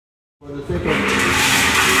For the sake of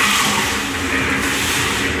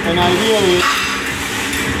and ideally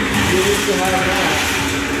you need to have that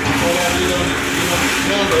so that you don't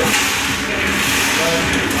melt it. But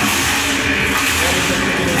that is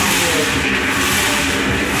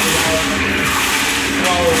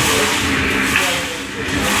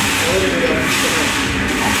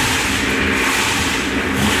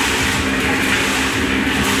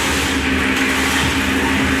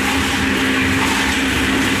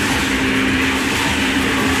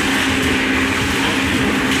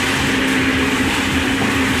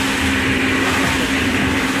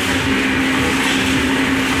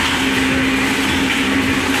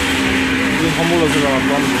hamur hazırlamak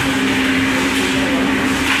var mı?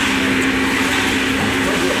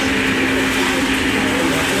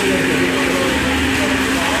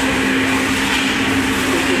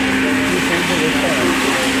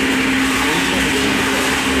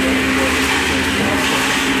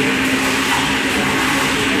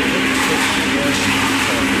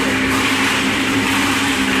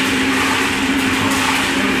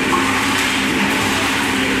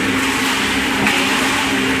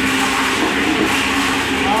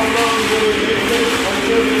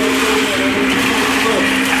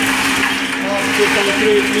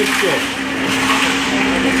 mixture.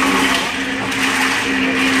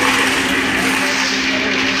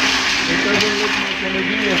 It doesn't look much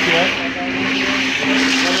homogeneous yet,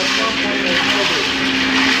 but at some point it will be.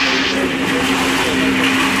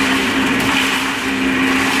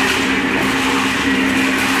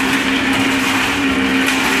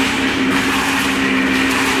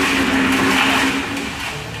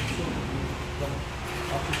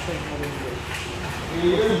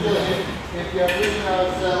 Usually, if you are doing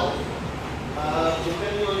ourselves,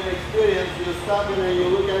 depending on your experience, you stop in and you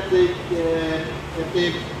look at the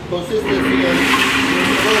consistency and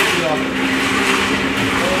the quality of it.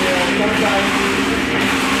 Sometimes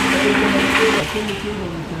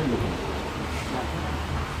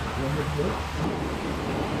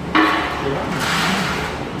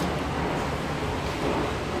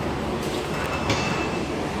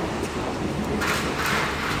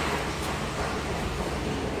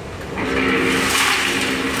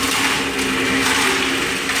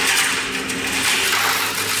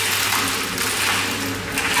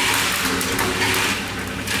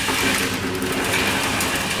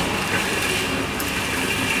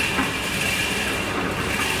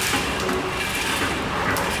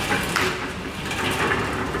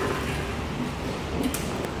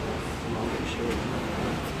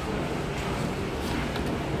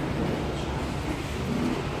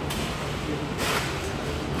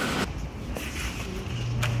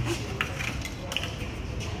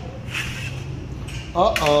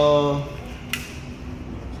uh-oh.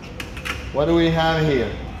 What do we have here?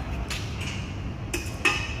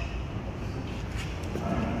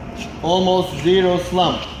 Almost zero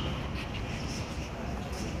slump.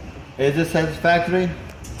 Is this satisfactory?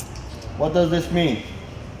 What does this mean?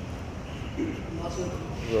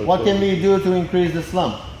 What can we do to increase the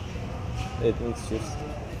slump? Admixtures.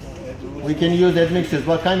 We can use admixtures.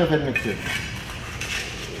 What kind of admixtures?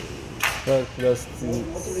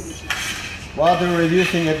 Water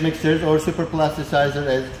reducing admixtures or superplasticizer,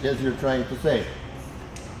 as you're trying to say.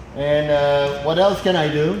 And what else can I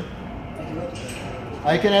do?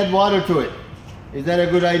 I can add water to it. Is that a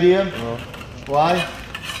good idea? No. Why?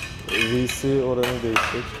 VC oranı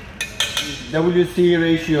değişecek. WC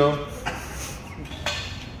ratio,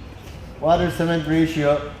 water cement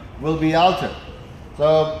ratio will be altered.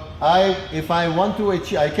 So if I want to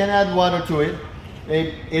achieve, I can add water to it.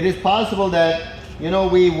 It is possible that, you know,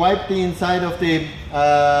 we wipe the inside of the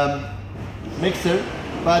mixer,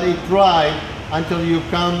 but it dried until you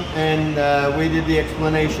come and we did the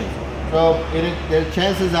explanation. So the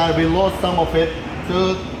chances are we lost some of it.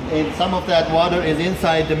 So some of that water is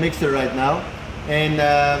inside the mixer right now, and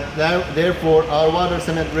therefore our water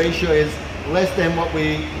cement ratio is less than what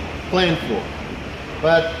we planned for.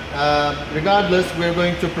 But regardless, we're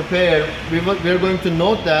going to prepare. We're going to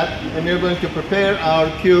note that, and we're going to prepare our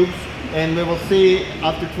cubes. And we will see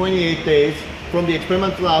after 28 days from the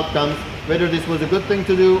experimental outcomes whether this was a good thing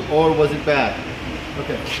to do or was it bad.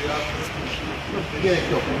 Okay.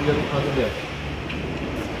 Gerek yok.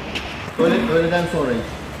 Hazırlayalım. Öğleden sonrayız.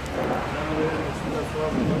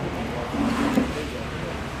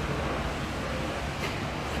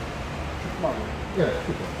 Evet,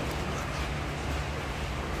 süper.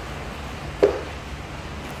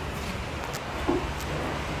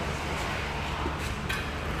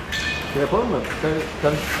 Şey yapalım mı?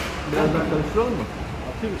 Biraz daha karıştıralım mı?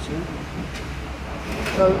 Atayım içine.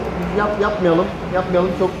 Yapmayalım.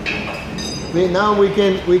 Yapmayalım. Çok now we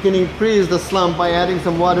can increase the slump by adding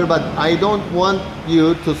some water, but I don't want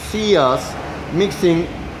you to see us mixing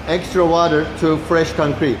extra water to fresh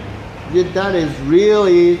concrete. That is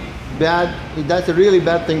really bad. That's a really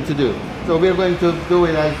bad thing to do. So we're going to do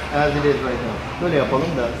it as it is right now. Böyle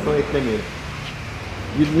yapalım da su eklemeyelim.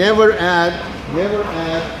 You never add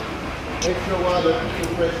extra water to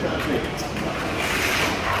fresh concrete.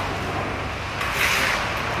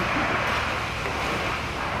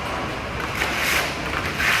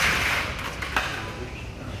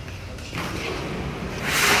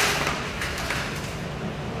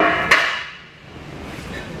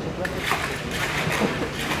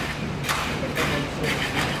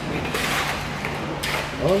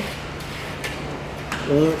 Al.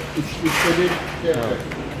 Üçte bir şey yapacak.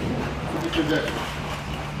 Bitirecek.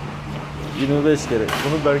 25 kere.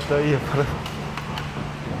 Bunu Berk daha iyi yapar.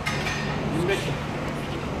 25.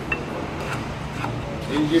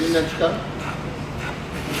 Elini cebinden çıkar.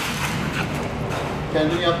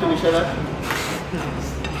 Kendin yaptığın işe ver.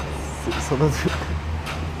 Sana diyor.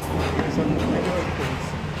 Sen